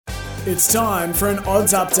It's time for an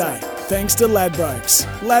odds update. Thanks to Ladbrokes.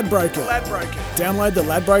 Ladbroker. Download the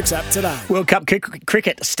Ladbrokes app today. World Cup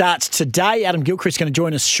cricket starts today. Adam Gilchrist is going to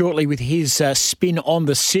join us shortly with his spin on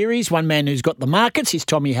the series. One man who's got the markets is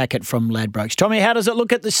Tommy Hackett from Ladbrokes. Tommy, how does it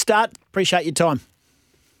look at the start? Appreciate your time.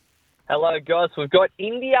 Hello, guys. We've got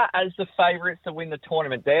India as the favourites to win the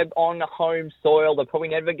tournament. They're on home soil. They're probably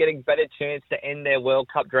never getting a better chance to end their World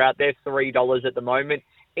Cup drought. They're $3 at the moment.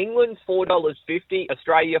 England's $4.50,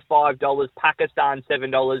 Australia $5, Pakistan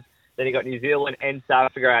 $7. Then you got New Zealand and South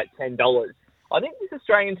Africa at $10. I think this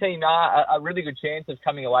Australian team are a really good chance of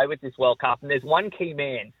coming away with this World Cup. And there's one key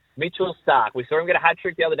man, Mitchell Starc. We saw him get a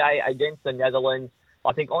hat-trick the other day against the Netherlands.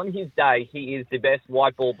 I think on his day, he is the best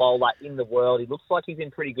white ball bowler in the world. He looks like he's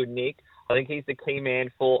in pretty good nick. I think he's the key man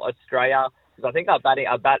for Australia. Because I think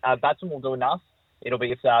our batsmen will do enough. It'll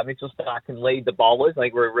be if Mitchell Starc can lead the bowlers. I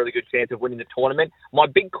think we're a really good chance of winning the tournament. My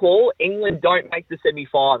big call, England don't make the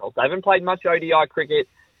semi-finals. They haven't played much ODI cricket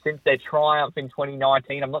since their triumph in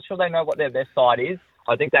 2019. I'm not sure they know what their best side is.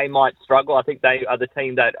 I think they might struggle. I think they are the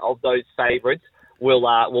team that, of those favourites,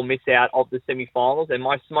 will miss out of the semi-finals. And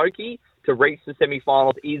my smoky to reach the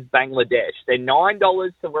semi-finals is Bangladesh. They're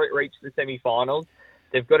 $9 to reach the semi-finals.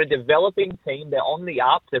 They've got a developing team. They're on the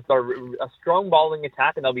up. They've got a strong bowling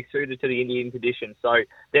attack, and they'll be suited to the Indian conditions. So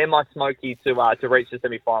they're my smoky to reach the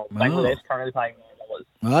semi-finals. Bangladesh currently paying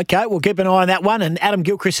 $9. Okay, we'll keep an eye on that one. And Adam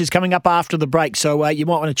Gilchrist is coming up after the break, so you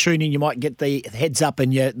might want to tune in. You might get the heads up,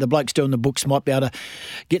 and the blokes doing the books might be able to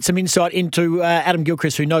get some insight into Adam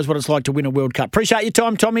Gilchrist, who knows what it's like to win a World Cup. Appreciate your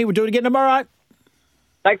time, Tommy. We'll do it again tomorrow.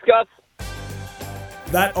 Thanks, guys.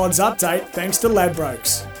 That odds update thanks to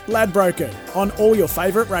Ladbrokes. Ladbroker on all your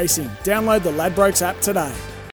favourite racing. Download the Ladbrokes app today.